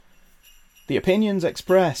The opinions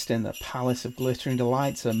expressed in the Palace of Glittering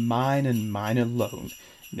Delights are mine and mine alone.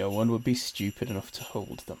 No one would be stupid enough to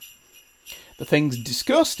hold them. The things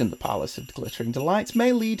discussed in the Palace of Glittering Delights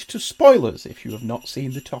may lead to spoilers if you have not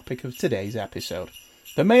seen the topic of today's episode.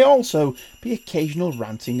 There may also be occasional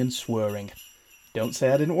ranting and swearing. Don't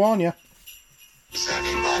say I didn't warn you. Is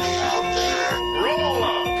anybody out there? Roll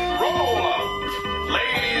up,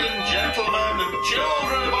 ladies and gentlemen and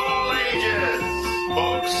children of all ages.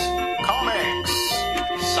 Books, comics,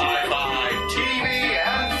 sci-fi, TV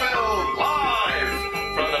and film, live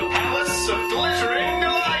from the Palace of Glittering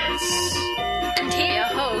Delights. And here your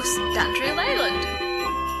host, Andrew Leyland.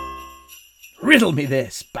 Riddle me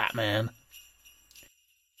this, Batman.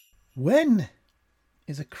 When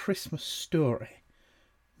is a Christmas story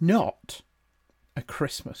not a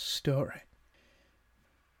Christmas story?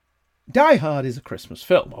 Die Hard is a Christmas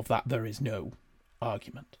film, of that there is no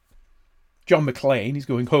argument. John McClane is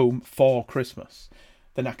going home for Christmas.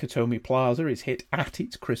 The Nakatomi Plaza is hit at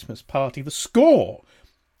its Christmas party. The score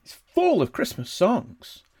is full of Christmas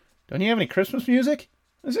songs. Don't you have any Christmas music?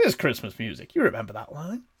 This is Christmas music. You remember that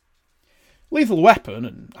line. Lethal Weapon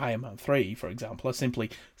and Iron Man 3, for example, are simply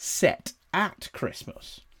set at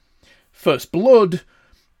Christmas. First Blood,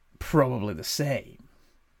 probably the same.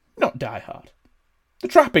 Not Die Hard. The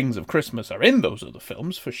trappings of Christmas are in those other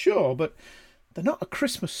films, for sure, but they're not a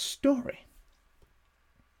Christmas story.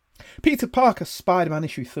 Peter Parker's Spider-Man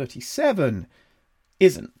issue 37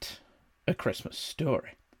 isn't a Christmas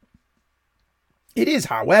story. It is,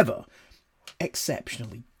 however,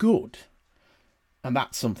 exceptionally good. And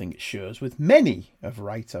that's something it shares with many of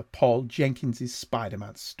writer Paul Jenkins'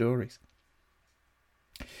 Spider-Man stories.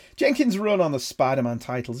 Jenkins' run on the Spider-Man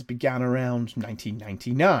titles began around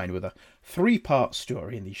 1999 with a 3-part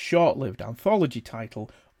story in the short-lived anthology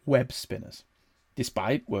title Web Spinners.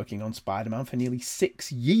 Despite working on Spider-Man for nearly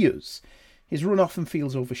 6 years, his run often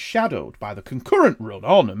feels overshadowed by the concurrent run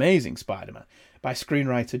on Amazing Spider-Man by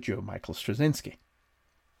screenwriter Joe Michael Straczynski.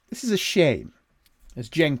 This is a shame, as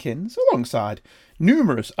Jenkins, alongside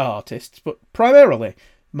numerous artists, but primarily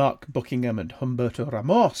Mark Buckingham and Humberto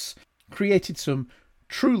Ramos, created some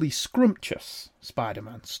truly scrumptious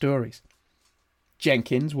Spider-Man stories.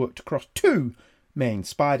 Jenkins worked across 2 main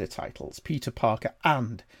Spider titles, Peter Parker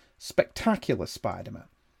and Spectacular Spider-Man,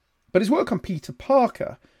 but his work on Peter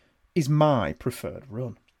Parker is my preferred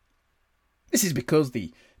run. This is because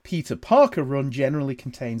the Peter Parker run generally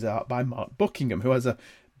contains art by Mark Buckingham, who has a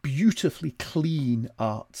beautifully clean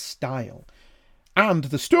art style, and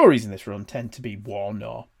the stories in this run tend to be 1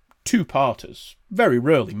 or 2-parters, very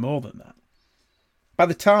rarely more than that. By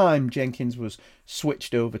the time Jenkins was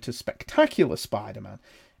switched over to Spectacular Spider-Man,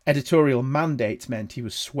 editorial mandates meant he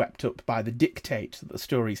was swept up by the dictate that the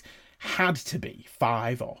stories had to be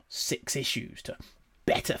 5 or 6 issues to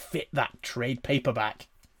better fit that trade paperback.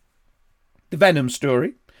 The Venom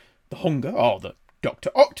story, the Hunger, or the Dr.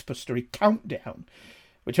 Octopus story Countdown,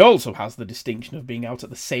 which also has the distinction of being out at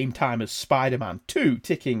the same time as Spider-Man 2,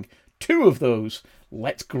 ticking 2 of those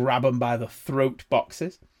let's grab 'em by the throat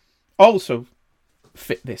boxes, also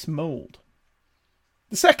fit this mould.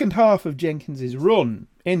 The second half of Jenkins' run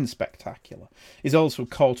in Spectacular is also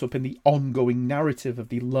caught up in the ongoing narrative of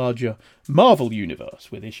the larger Marvel universe,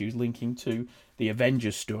 with issues linking to the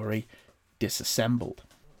Avengers story Disassembled.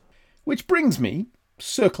 Which brings me,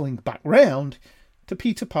 circling back round, to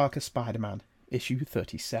Peter Parker Spider-Man issue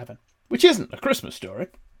 37, which isn't a Christmas story,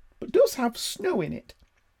 but does have snow in it.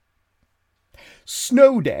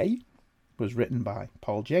 Snow Day was written by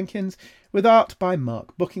Paul Jenkins, with art by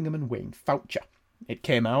Mark Buckingham and Wayne Faucher. It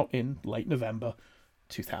came out in late November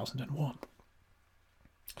 2001.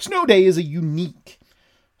 Snow Day is a unique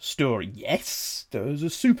story. Yes, there's a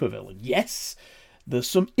supervillain. Yes, there's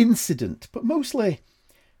some incident, but mostly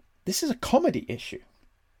this is a comedy issue.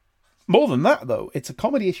 More than that, though, it's a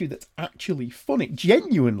comedy issue that's actually funny,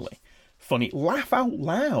 genuinely funny, laugh out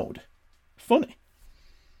loud funny.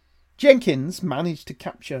 Jenkins managed to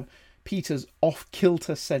capture Peter's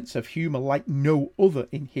off-kilter sense of humour like no other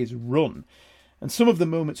in his run, and some of the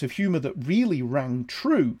moments of humour that really rang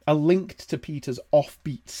true are linked to Peter's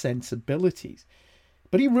offbeat sensibilities.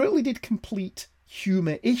 But he really did complete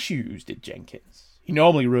humour issues, did Jenkins. He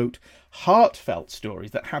normally wrote heartfelt stories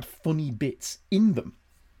that had funny bits in them.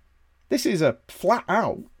 This is a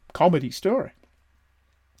flat-out comedy story.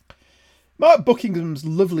 Mark Buckingham's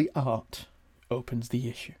lovely art opens the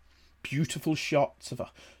issue. Beautiful shots of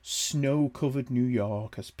a snow-covered New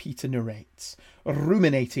York as Peter narrates,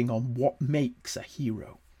 ruminating on what makes a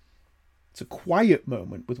hero. It's a quiet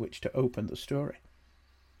moment with which to open the story.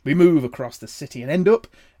 We move across the city and end up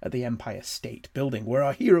at the Empire State Building, where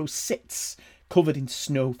our hero sits, covered in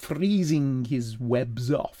snow, freezing his webs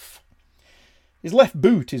off. His left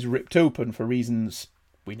boot is ripped open for reasons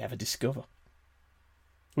we never discover.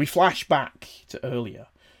 We flash back to earlier,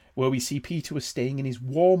 where we see Peter was staying in his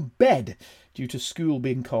warm bed due to school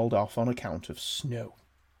being called off on account of snow.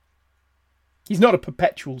 He's not a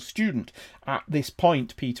perpetual student. At this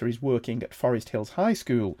point, Peter is working at Forest Hills High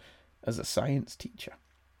School as a science teacher.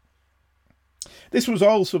 This was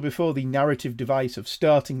also before the narrative device of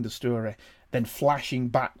starting the story, then flashing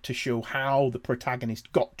back to show how the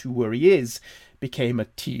protagonist got to where he is, became a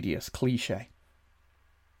tedious cliche.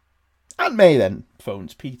 Aunt May then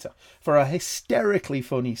phones Peter for a hysterically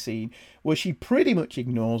funny scene where she pretty much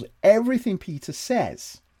ignores everything Peter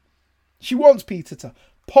says. She wants Peter to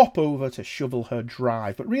pop over to shovel her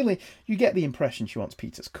drive, but really you get the impression she wants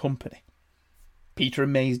Peter's company. Peter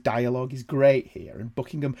and May's dialogue is great here, and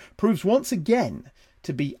Buckingham proves once again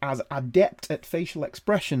to be as adept at facial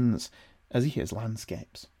expressions as he is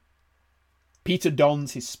landscapes. Peter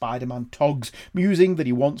dons his Spider-Man togs, musing that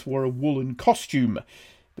he once wore a woolen costume,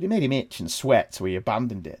 but it made him itch and sweat, so he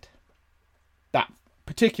abandoned it. That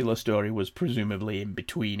particular story was presumably in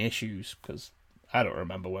between issues, because I don't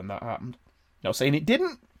remember when that happened. Not saying it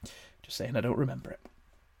didn't, just saying I don't remember it.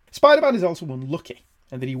 Spider-Man is also unlucky,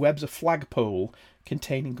 and that he webs a flagpole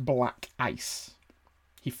containing black ice.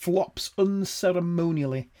 He flops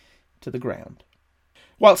unceremonially to the ground.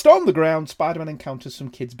 Whilst on the ground, Spider-Man encounters some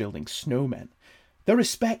kids building snowmen. Their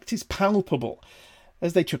respect is palpable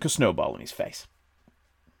as they chuck a snowball in his face.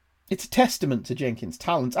 It's a testament to Jenkins'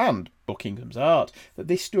 talent and Buckingham's art that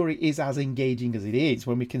this story is as engaging as it is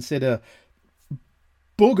when we consider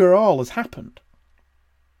bugger all has happened.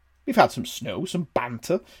 We've had some snow, some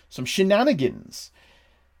banter, some shenanigans.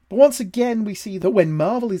 But once again we see that when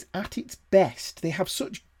Marvel is at its best, they have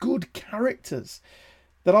such good characters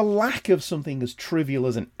that a lack of something as trivial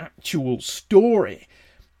as an actual story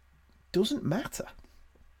doesn't matter.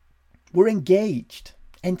 We're engaged,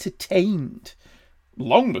 entertained,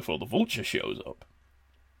 long before the Vulture shows up.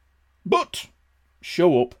 But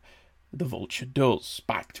show up the Vulture does,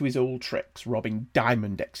 back to his old tricks, robbing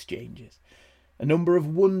diamond exchanges. A number of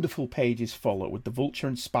wonderful pages follow, with the Vulture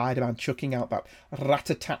and Spider-Man chucking out that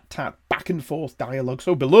rat-a-tat-tat back-and-forth dialogue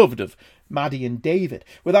so beloved of Maddie and David,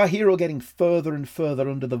 with our hero getting further and further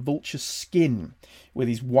under the Vulture's skin with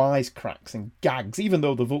his wisecracks and gags, even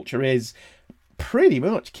though the Vulture is pretty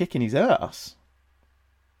much kicking his ass.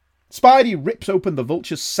 Spidey rips open the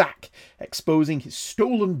Vulture's sack, exposing his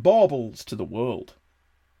stolen baubles to the world.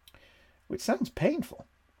 Which sounds painful.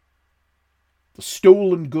 The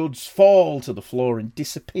stolen goods fall to the floor and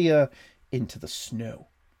disappear into the snow.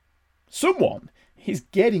 Someone is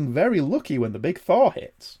getting very lucky when the big thaw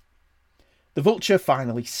hits. The Vulture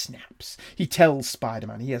finally snaps. He tells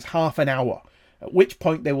Spider-Man he has half an hour, at which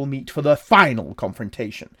point they will meet for the final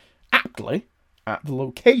confrontation, aptly at the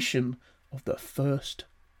location of the first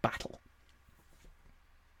battle.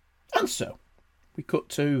 And so, we cut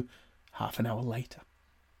to half an hour later.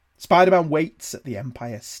 Spider-Man waits at the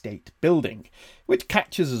Empire State Building, which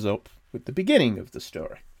catches us up with the beginning of the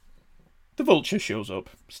story. The Vulture shows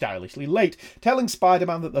up, stylishly late, telling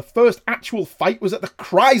Spider-Man that the first actual fight was at the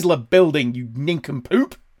Chrysler Building, you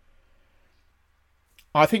nincompoop.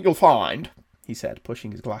 I think you'll find, he said,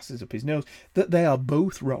 pushing his glasses up his nose, that they are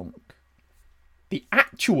both wrong. The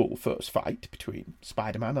actual first fight between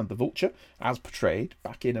Spider-Man and the Vulture, as portrayed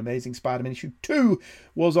back in Amazing Spider-Man issue 2,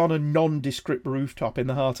 was on a nondescript rooftop in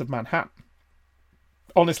the heart of Manhattan.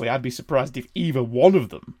 Honestly, I'd be surprised if either one of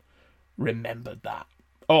them remembered that,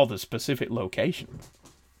 or the specific location.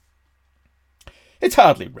 It's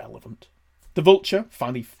hardly relevant. The Vulture,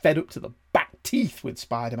 finally fed up to the back teeth with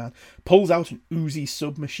Spider-Man, pulls out an Uzi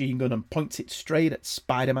submachine gun and points it straight at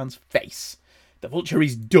Spider-Man's face. The Vulture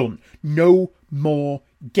is done. No more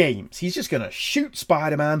games. He's just going to shoot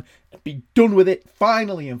Spider-Man and be done with it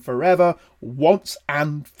finally and forever, once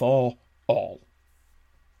and for all.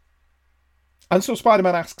 And so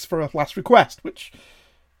Spider-Man asks for a last request, which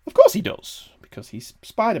of course he does, because he's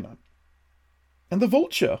Spider-Man. And the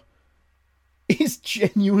Vulture is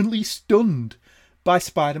genuinely stunned by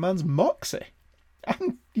Spider-Man's moxie.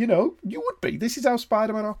 And, you know, you would be. This is how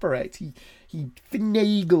Spider-Man operates. He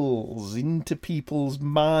finagles into people's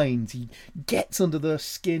minds. He gets under their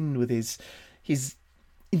skin with his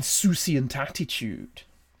insouciant attitude.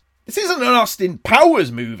 This isn't an Austin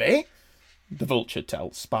Powers movie, the Vulture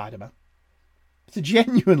tells Spider-Man. It's a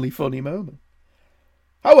genuinely funny moment.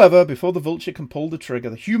 However, before the Vulture can pull the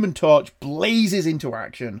trigger, the Human Torch blazes into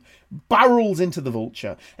action, barrels into the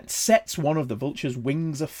Vulture, and sets one of the Vulture's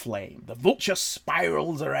wings aflame. The Vulture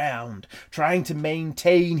spirals around, trying to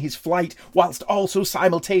maintain his flight, whilst also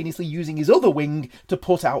simultaneously using his other wing to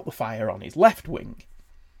put out the fire on his left wing.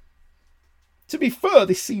 To be fair,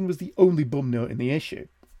 this scene was the only bum note in the issue.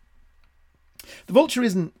 The Vulture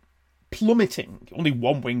isn't plummeting, only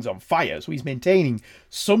one wing's on fire, so he's maintaining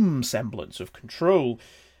some semblance of control,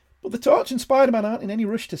 but the Torch and Spider-Man aren't in any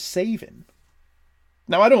rush to save him.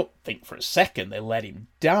 Now, I don't think for a second they let him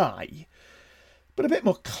die, but a bit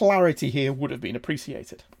more clarity here would have been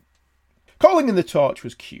appreciated. Calling in the Torch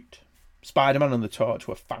was cute. Spider-Man and the Torch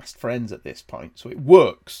were fast friends at this point, so it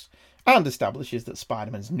works, and establishes that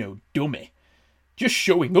Spider-Man's no dummy. Just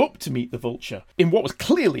showing up to meet the Vulture in what was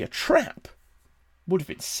clearly a trap would have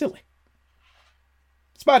been silly.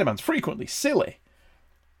 Spider-Man's frequently silly,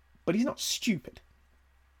 but he's not stupid.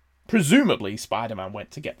 Presumably, Spider-Man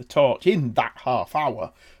went to get the Torch in that half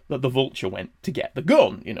hour that the Vulture went to get the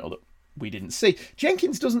gun, that we didn't see.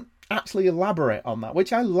 Jenkins doesn't actually elaborate on that,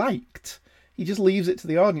 which I liked. He just leaves it to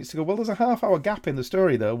the audience to go, well, there's a half-hour gap in the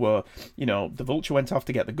story there where, the Vulture went off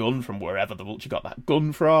to get the gun from wherever the Vulture got that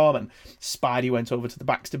gun from, and Spidey went over to the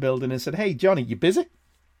Baxter building and said, hey, Johnny, you busy?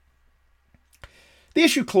 The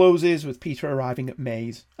issue closes with Peter arriving at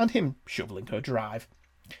May's and him shoveling her drive.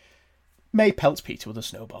 May pelts Peter with a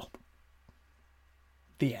snowball.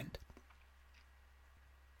 The end.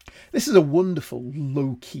 This is a wonderful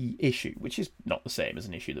low-key issue, which is not the same as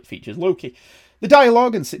an issue that features Loki. The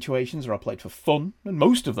dialogue and situations are all played for fun, and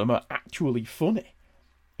most of them are actually funny.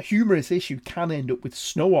 A humorous issue can end up with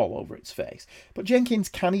snow all over its face, but Jenkins'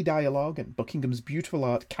 canny dialogue and Buckingham's beautiful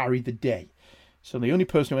art carry the day, so the only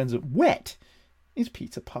person who ends up wet is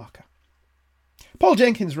Peter Parker. Paul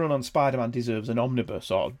Jenkins' run on Spider-Man deserves an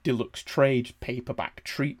omnibus or deluxe trade paperback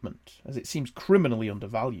treatment, as it seems criminally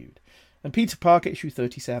undervalued. And Peter Parker issue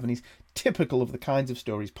 37 is typical of the kinds of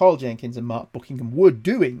stories Paul Jenkins and Mark Buckingham were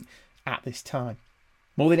doing at this time.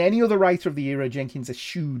 More than any other writer of the era, Jenkins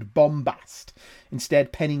eschewed bombast,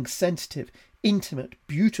 instead penning sensitive, intimate,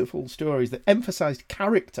 beautiful stories that emphasised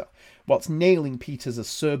character whilst nailing Peter's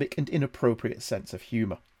acerbic and inappropriate sense of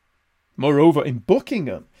humour. Moreover, in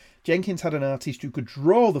Buckingham, Jenkins had an artist who could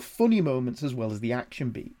draw the funny moments as well as the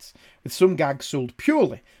action beats, with some gags sold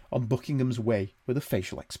purely on Buckingham's way with a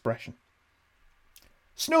facial expression.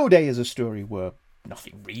 Snow Day is a story where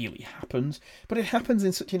nothing really happens, but it happens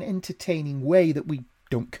in such an entertaining way that we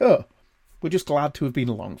don't care. We're just glad to have been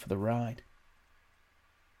along for the ride.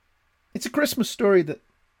 It's a Christmas story that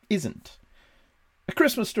isn't. A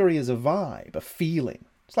Christmas story is a vibe, a feeling.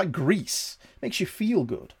 It's like Grease. It makes you feel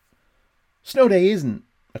good. Snow Day isn't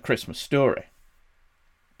a Christmas story,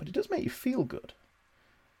 but it does make you feel good.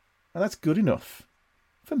 And that's good enough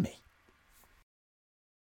for me.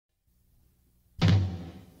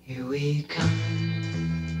 Here we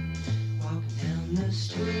come, walking down the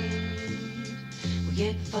street. We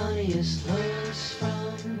get funniest looks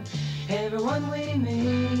from everyone we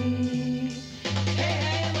meet. Hey,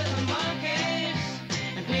 hey, we're the monkeys,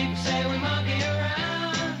 and people say we monkey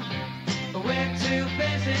around, but we're too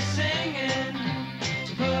busy singing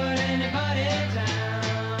to put anybody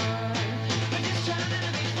down. We're just trying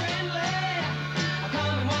to be friendly. I'll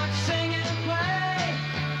come and watch sing and play.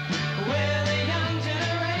 We're the young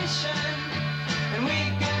generation, and we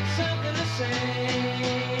got something to say.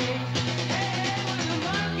 Hey, we're the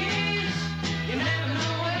monkeys. You never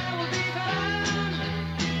know where we'll be found,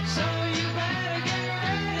 so you better get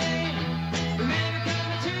ready. We may be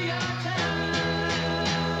coming to your town.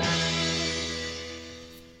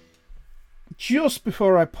 Just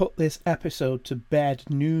before I put this episode to bed,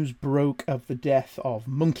 news broke of the death of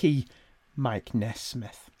Monkey Mike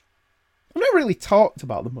Nesmith. I've not really talked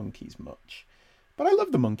about the Monkees much, but I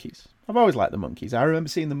love the Monkees. I've always liked the Monkees. I remember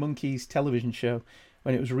seeing the Monkees television show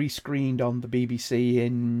when it was rescreened on the BBC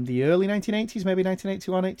in the early 1980s, maybe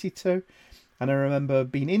 1981, 82. And I remember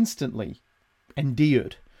being instantly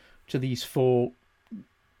endeared to these four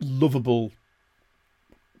lovable,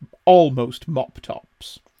 almost mop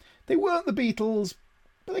tops. They weren't the Beatles,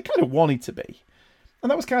 but they kind of wanted to be. And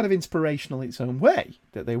that was kind of inspirational in its own way,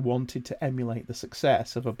 that they wanted to emulate the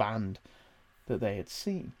success of a band that they had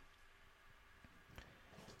seen.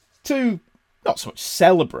 To not so much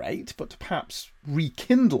celebrate, but to perhaps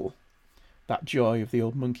rekindle that joy of the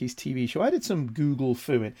old Monkees TV show, I did some Google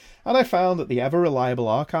fooing, and I found that the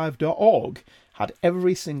ever-reliable-archive.org had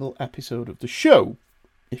every single episode of the show,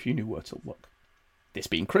 if you knew where to look. This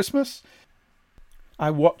being Christmas,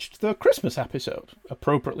 I watched the Christmas episode,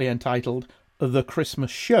 appropriately entitled The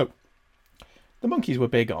Christmas Show. The Monkees were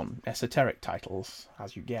big on esoteric titles,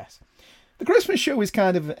 as you guess. The Christmas show is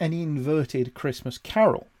kind of an inverted Christmas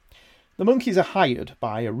carol. The Monkees are hired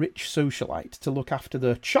by a rich socialite to look after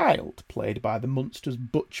their child, played by the Munsters'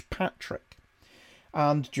 Butch Patrick.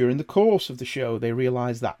 And during the course of the show, they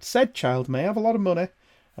realise that said child may have a lot of money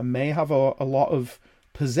and may have a lot of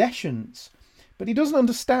possessions, but he doesn't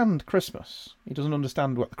understand Christmas. He doesn't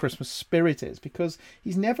understand what the Christmas spirit is, because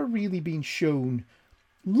he's never really been shown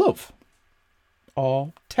love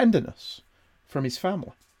or tenderness from his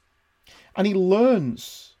family. And he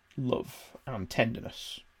learns love and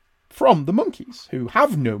tenderness from the Monkees, who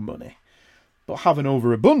have no money, but have an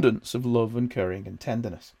overabundance of love and caring and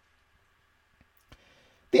tenderness.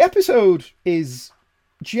 The episode is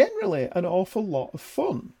generally an awful lot of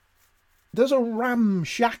fun. There's a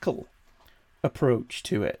ramshackle approach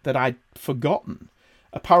to it that I'd forgotten.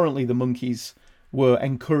 Apparently the Monkees were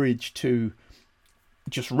encouraged to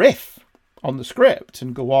just riff on the script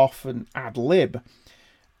and go off and ad lib.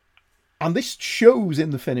 And this shows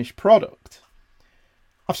in the finished product.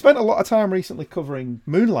 I've spent a lot of time recently covering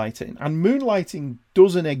Moonlighting, and Moonlighting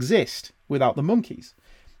doesn't exist without the Monkees.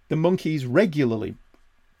 The Monkees regularly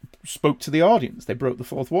spoke to the audience. They broke the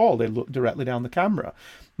fourth wall. They looked directly down the camera.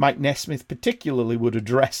 Mike Nesmith particularly would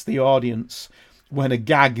address the audience when a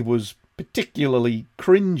gag was particularly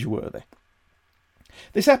cringeworthy.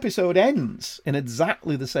 This episode ends in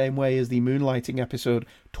exactly the same way as the Moonlighting episode,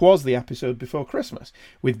 'Twas the episode before Christmas,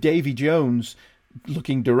 with Davy Jones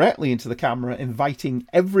looking directly into the camera, inviting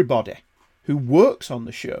everybody who works on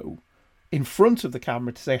the show in front of the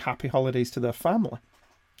camera to say happy holidays to their family.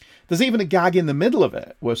 There's even a gag in the middle of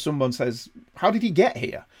it where someone says, "How did he get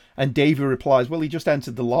here?" And Davy replies, "Well, he just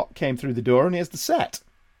entered the lot, came through the door, and here's the set."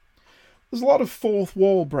 There's a lot of fourth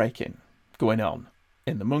wall breaking going on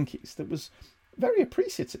in the Monkees that was very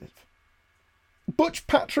appreciative. Butch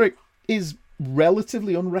Patrick is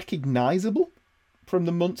relatively unrecognisable from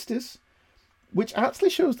the Munsters, which actually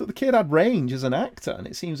shows that the kid had range as an actor, and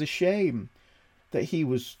it seems a shame that he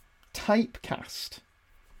was typecast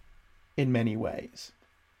in many ways.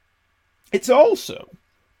 It's also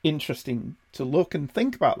interesting to look and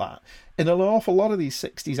think about that. And an awful lot of these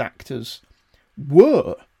 60s actors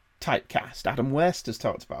were typecast. Adam West has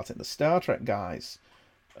talked about it. The Star Trek guys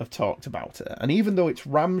have talked about it. And even though it's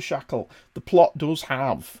ramshackle, the plot does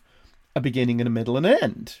have a beginning and a middle and an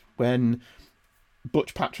end. When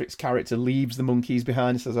Butch Patrick's character leaves the Monkees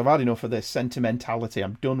behind and says, "I've had enough of this sentimentality.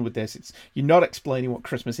 I'm done with this. You're not explaining what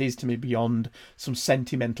Christmas is to me beyond some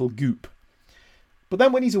sentimental goop." But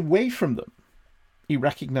then when he's away from them, he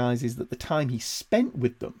recognises that the time he spent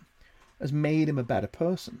with them has made him a better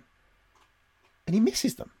person. And he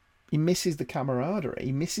misses them. He misses the camaraderie.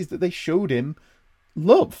 He misses that they showed him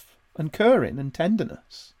love and caring and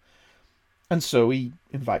tenderness. And so he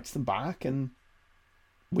invites them back, and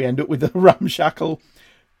we end up with a ramshackle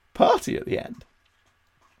party at the end.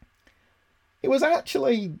 It was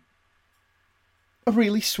actually a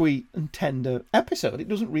really sweet and tender episode. It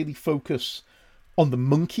doesn't really focus on the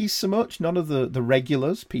Monkees so much. None of the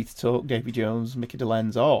regulars, Peter Tork, Davy Jones, Mickey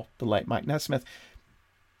Dolenz, or the late Mike Nesmith,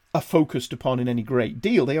 are focused upon in any great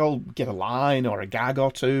deal. They all get a line or a gag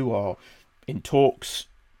or two, or in Tork's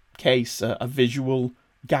case, a visual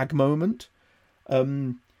gag moment.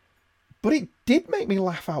 But it did make me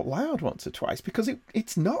laugh out loud once or twice, because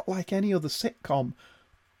it's not like any other sitcom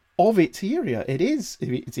of its era. It is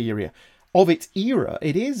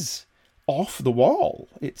off the wall.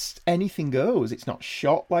 It's anything goes. It's not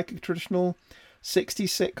shot like a traditional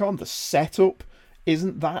 60s sitcom. The setup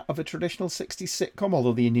isn't that of a traditional 60s sitcom,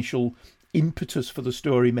 although the initial impetus for the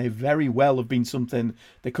story may very well have been something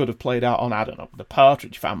they could have played out on, I don't know, the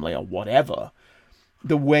Partridge Family or whatever.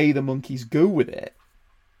 The way the Monkees go with it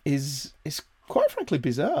is quite frankly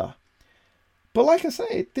bizarre. But like I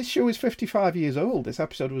say, this show is 55 years old. This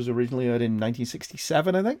episode was originally aired in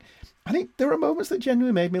 1967, I think. And there are moments that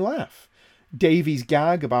genuinely made me laugh. Davy's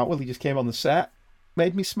gag about, well, he just came on the set,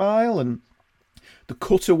 made me smile. And the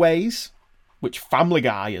cutaways, which Family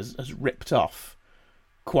Guy has ripped off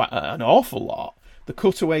quite an awful lot. The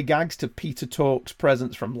cutaway gags to Peter Tork's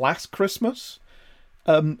presents from last Christmas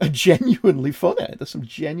are genuinely funny. There's some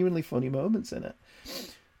genuinely funny moments in it.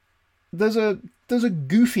 There's a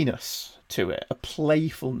goofiness to it, a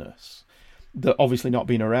playfulness that obviously not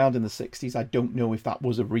being around in the 60s, I don't know if that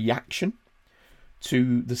was a reaction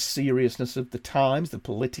to the seriousness of the times, the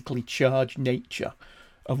politically charged nature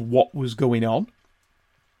of what was going on.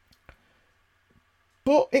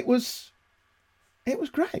 But it was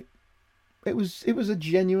great. It was a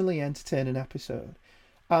genuinely entertaining episode.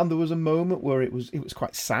 And there was a moment where it was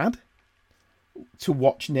quite sad, to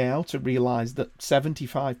watch now to realise that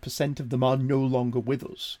 75% of them are no longer with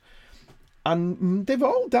us. And they've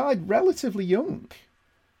all died relatively young.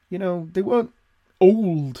 You know, they weren't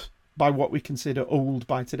old by what we consider old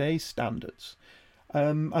by today's standards.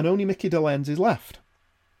 And only Mickey Dolenz is left.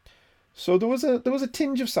 So there was a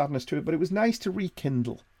tinge of sadness to it, but it was nice to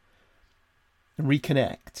rekindle and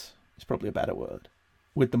reconnect, is probably a better word,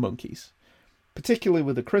 with the Monkees. Particularly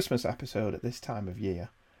with the Christmas episode at this time of year.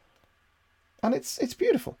 And it's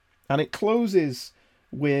beautiful. And it closes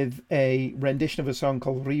with a rendition of a song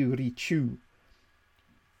called Ryu Ri Chu,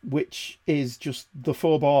 which is just the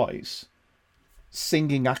four boys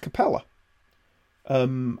singing a cappella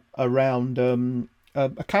around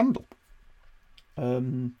a candle.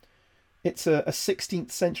 It's a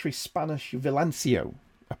 16th century Spanish villancico,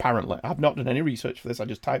 apparently. I've not done any research for this, I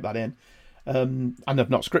just typed that in. And I've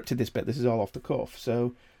not scripted this bit, this is all off the cuff.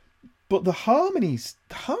 So, but the harmonies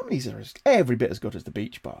are every bit as good as the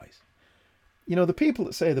Beach Boys. You know, the people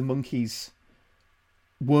that say the Monkees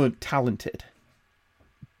weren't talented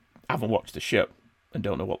haven't watched the show and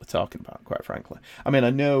don't know what they're talking about, quite frankly. I mean, I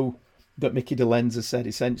know that Mickey Dolenz has said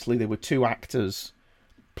essentially there were two actors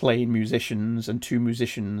playing musicians and two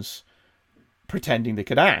musicians pretending they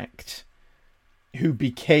could act who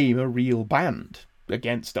became a real band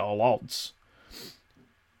against all odds.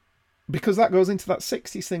 Because that goes into that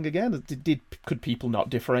 60s thing again. Could people not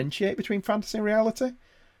differentiate between fantasy and reality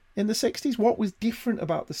in the 60s? What was different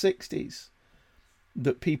about the 60s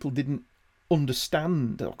that people didn't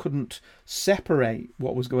understand or couldn't separate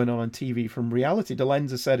what was going on TV from reality?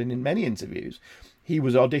 Dolenz has said in many interviews he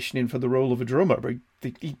was auditioning for the role of a drummer, but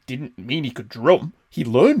he didn't mean he could drum. He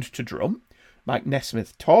learned to drum. Mike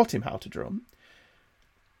Nesmith taught him how to drum.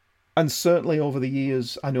 And certainly over the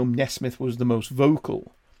years, I know Nesmith was the most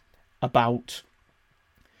vocal about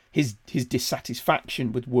his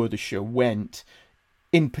dissatisfaction with where the show went,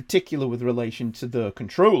 in particular with relation to the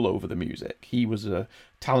control over the music. He was a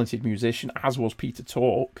talented musician, as was Peter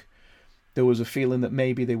Tork. There was a feeling that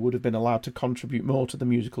maybe they would have been allowed to contribute more to the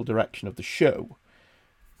musical direction of the show.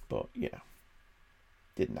 But,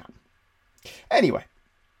 didn't happen. Anyway,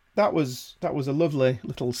 that was a lovely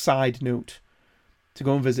little side note to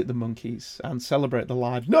go and visit the Monkees and celebrate the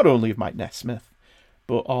lives not only of Mike Nesmith,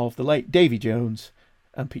 but of the late Davy Jones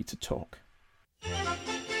and Peter Tork.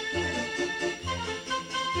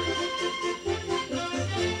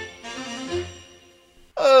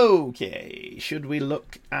 Okay, should we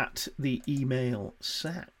look at the email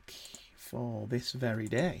sack for this very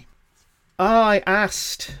day? I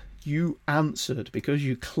asked, you answered, because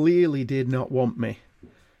you clearly did not want me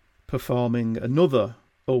performing another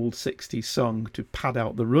old 60s song to pad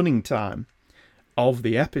out the running time of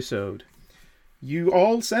the episode. You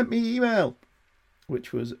all sent me email,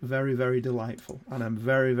 which was very, very delightful, and I'm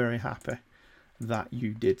very, very happy that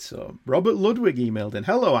you did so. Robert Ludwig emailed in.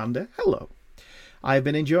 Hello, Andy. Hello. I have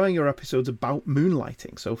been enjoying your episodes about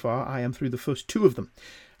moonlighting. So far, I am through the first two of them.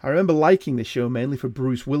 I remember liking this show mainly for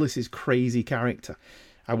Bruce Willis's crazy character.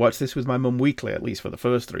 I watched this with my mum weekly, at least for the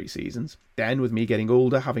first 3 seasons. Then, with me getting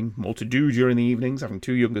older, having more to do during the evenings, having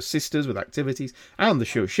 2 younger sisters with activities, and the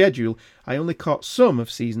show's schedule, I only caught some of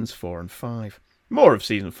seasons 4 and 5. More of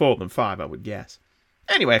season 4 than 5, I would guess.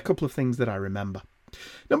 Anyway, a couple of things that I remember.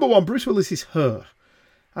 Number 1, Bruce Willis's hair.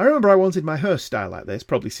 I remember I wanted my hairstyle like this,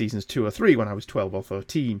 probably seasons 2 or 3 when I was 12 or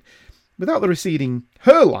 13. Without the receding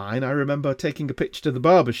hairline, I remember taking a picture to the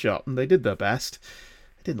barber shop, and they did their best.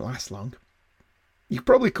 It didn't last long. You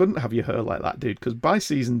probably couldn't have your hair like that, dude, because by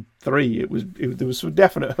season 3, there was some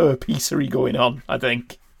definite hair piecery going on, I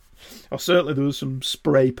think. Or certainly there was some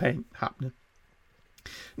spray paint happening.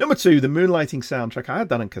 Number 2, the Moonlighting soundtrack. I had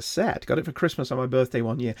that on cassette. Got it for Christmas on my birthday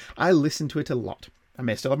one year. I listened to it a lot. I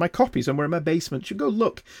may still have my copy somewhere in my basement. Should go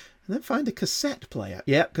look and then find a cassette player.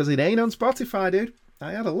 Yeah, because it ain't on Spotify, dude.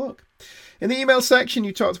 I had a look. In the email section,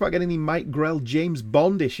 you talked about getting the Mike Grell James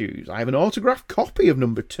Bond issues. I have an autographed copy of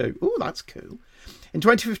number 2. Oh, that's cool. In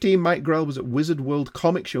 2015, Mike Grell was at Wizard World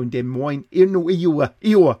Comic Show in Des Moines, Iowa.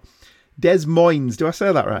 Des Moines. Do I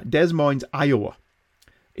say that right? Des Moines, Iowa.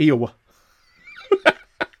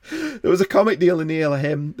 There was a comic dealer near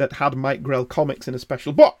him that had Mike Grell comics in a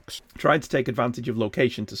special box. Tried to take advantage of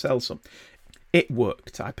location to sell some. It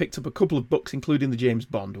worked. I picked up a couple of books, including the James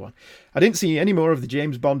Bond one. I didn't see any more of the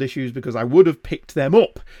James Bond issues because I would have picked them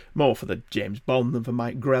up. More for the James Bond than for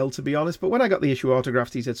Mike Grell, to be honest. But when I got the issue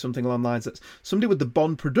autographed, he said something along the lines that somebody with the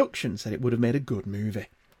Bond production said it would have made a good movie.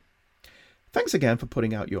 Thanks again for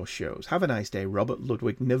putting out your shows. Have a nice day, Robert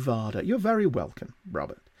Ludwig, Nevada. You're very welcome,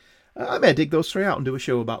 Robert. I may dig those 3 out and do a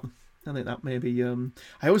show about them. I think that may be...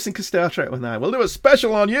 I always think of Star Trek when we'll do a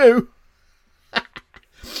special on you.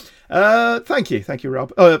 Thank you,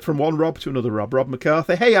 Rob. From one Rob to another Rob. Rob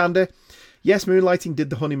McCarthy. Hey, Andy. Yes, Moonlighting did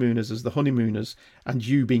the Honeymooners as the Honeymooners, and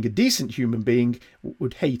you, being a decent human being,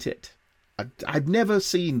 would hate it. I've never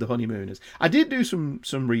seen the Honeymooners. I did do some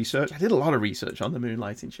research. I did a lot of research on the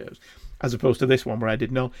Moonlighting shows, as opposed to this one where I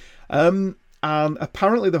did know. And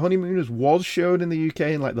apparently the Honeymooners was shown in the UK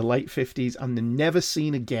in like the late 50s and then never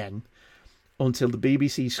seen again until the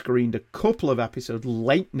BBC screened a couple of episodes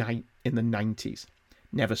late night in the 90s.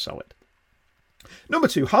 Never saw it. Number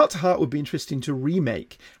 2, Heart to Heart would be interesting to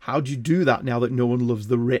remake. How do you do that now that no one loves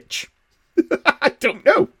the rich? I don't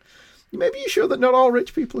know. Maybe you're sure that not all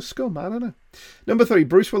rich people are scum. I don't know. Number 3,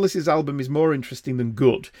 Bruce Willis's album is more interesting than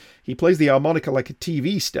good. He plays the harmonica like a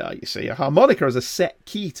TV star, you see. A harmonica has a set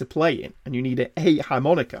key to play in, and you need an A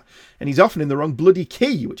harmonica. And he's often in the wrong bloody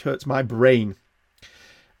key, which hurts my brain.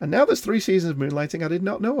 And now there's 3 seasons of Moonlighting I did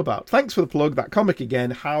not know about. Thanks for the plug. That comic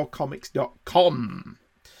again, howcomics.com.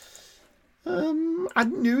 I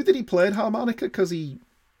knew that he played harmonica because he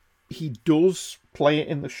does play it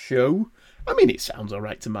in the show. I mean, it sounds all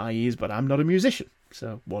right to my ears, but I'm not a musician,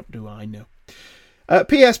 so what do I know?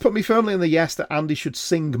 P.S. Put me firmly in the yes that Andy should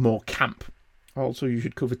sing more camp. Also, you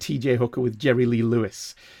should cover T.J. Hooker with Jerry Lee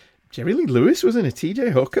Lewis. Jerry Lee Lewis was in a T.J.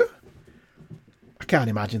 Hooker? I can't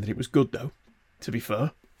imagine that it was good, though, to be fair.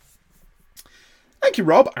 Thank you,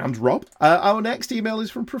 Rob and Rob. Our next email is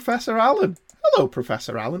from Professor Allen. Hello,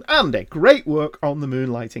 Professor Allen. Andy, great work on the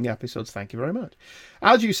Moonlighting episodes. Thank you very much.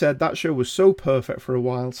 As you said, that show was so perfect for a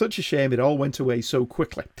while. Such a shame it all went away so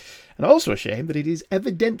quickly. And also a shame that it is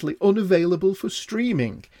evidently unavailable for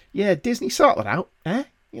streaming. Yeah, Disney, sort that out, eh?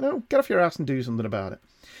 You know, get off your ass and do something about it.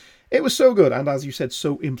 It was so good and, as you said,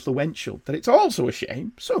 so influential that it's also a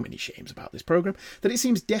shame, so many shames about this programme, that it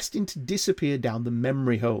seems destined to disappear down the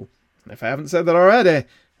memory hole. And if I haven't said that already,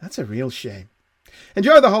 that's a real shame.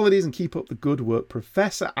 Enjoy the holidays and keep up the good work.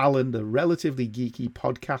 Professor Allen, the Relatively Geeky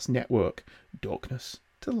Podcast Network. Darkness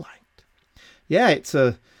to light. Yeah, it's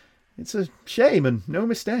a shame and no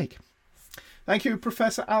mistake. Thank you,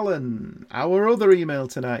 Professor Allen. Our other email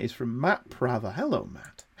tonight is from Matt Prather. Hello,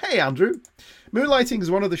 Matt. Hey, Andrew. Moonlighting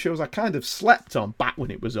is one of the shows I kind of slept on back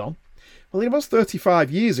when it was on. Well, it was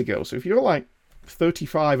 35 years ago, so if you're like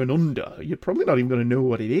 35 and under, you're probably not even going to know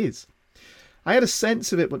what it is. I had a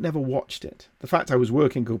sense of it, but never watched it. The fact I was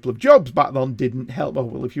working a couple of jobs back then didn't help. Oh,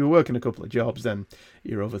 well, if you were working a couple of jobs, then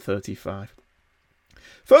you're over 35.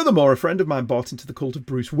 Furthermore, a friend of mine bought into the cult of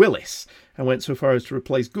Bruce Willis and went so far as to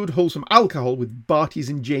replace good, wholesome alcohol with Barty's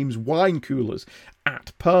and James wine coolers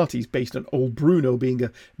at parties, based on old Bruno being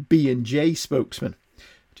a B&J spokesman,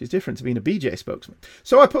 which is different to being a BJ spokesman.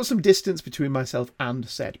 So I put some distance between myself and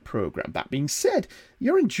said programme. That being said,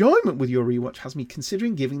 your enjoyment with your rewatch has me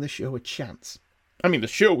considering giving the show a chance. I mean, the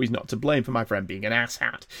show is not to blame for my friend being an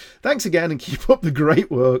asshat. Thanks again and keep up the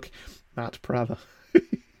great work, Matt Prather.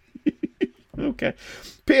 Okay.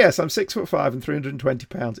 P.S. I'm 6'5" and 320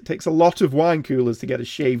 pounds. It takes a lot of wine coolers to get a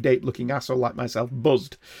shaved ape-looking asshole like myself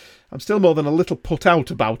buzzed. I'm still more than a little put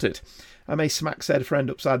out about it. I may smack said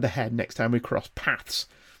friend upside the head next time we cross paths.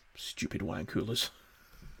 Stupid wine coolers.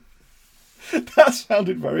 That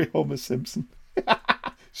sounded very Homer Simpson.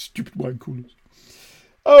 Stupid wine coolers.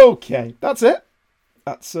 Okay, that's it.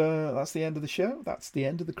 That's the end of the show. That's the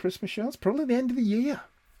end of the Christmas show. It's probably the end of the year,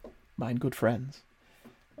 mine good friends.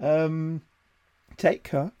 Take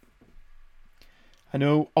care. I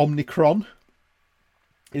know Omicron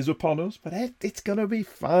is upon us, but it's going to be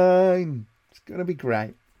fine. It's going to be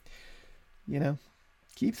great. You know,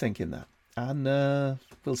 keep thinking that. And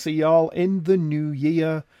we'll see y'all in the new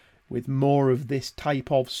year with more of this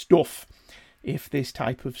type of stuff. If this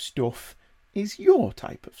type of stuff is your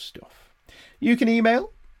type of stuff. You can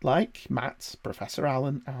email, like Matt, Professor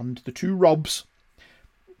Allen, and the two Robs,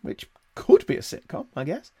 which could be a sitcom, I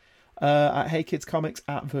guess, at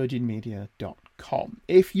heykidscomics@virginmedia.com.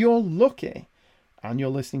 If you're lucky and you're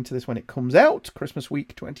listening to this when it comes out, Christmas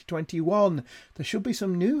week 2021, there should be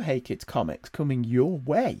some new Hey Kids comics coming your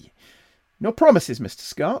way. No promises, Mr.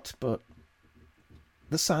 Scott, but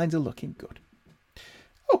the signs are looking good.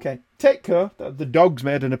 Okay, take care. The dog's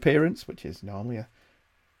made an appearance, which is normally a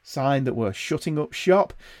sign that we're shutting up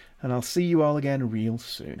shop. And I'll see you all again real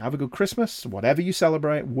soon. Have a good Christmas, whatever you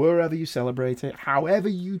celebrate, wherever you celebrate it, however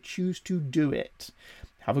you choose to do it.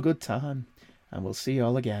 Have a good time, and we'll see you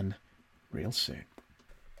all again real soon.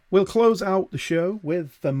 We'll close out the show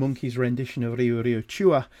with the Monkees' rendition of Rio Rio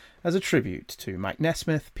Chua as a tribute to Mike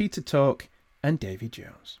Nesmith, Peter Tork, and Davy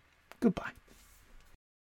Jones. Goodbye.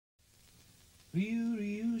 Rio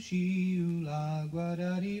Rio Chiu la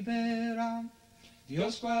Guadalibera,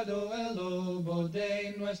 Dios guardó el lobo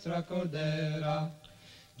de nuestra cordera.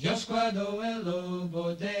 Dios guardó el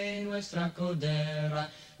lobo de nuestra cordera,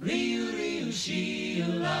 Riu, riu,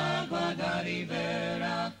 shiu, la guarda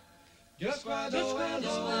ribera. Dios guardó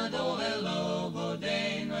el lobo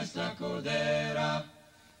de nuestra cordera.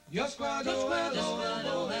 Dios guardó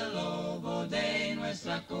el lobo de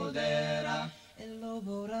nuestra cordera. El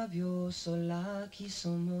lobo rabioso la quiso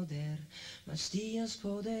morder, mas Dios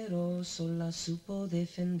poderoso la supo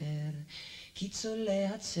defender. Quízole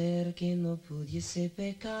hacer que no pudiese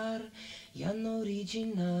pecar, ya no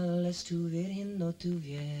originales tu virgen no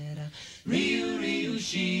tuviera. Riu, riu,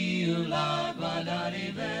 shiu, la guarda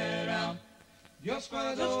ribera. Dios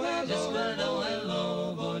guardó el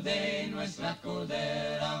lobo de nuestra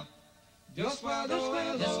cordera. Dios guardó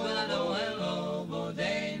el lobo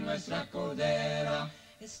de nuestra cordera.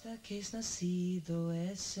 Esta que es nacido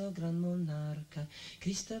es el gran monarca,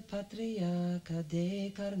 Cristo patriarca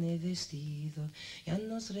de carne vestido, ya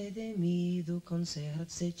nos redimido con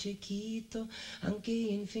serse chiquito, aunque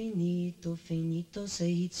infinito, finito se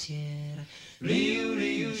hiciera. Riu,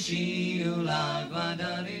 riu, shiu, la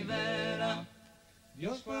guarda ribera.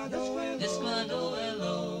 Dios guardó el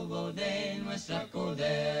lobo de nuestra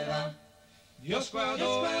cordera. Dios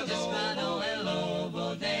guardó el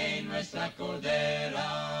lobo de nuestra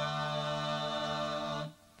cordera.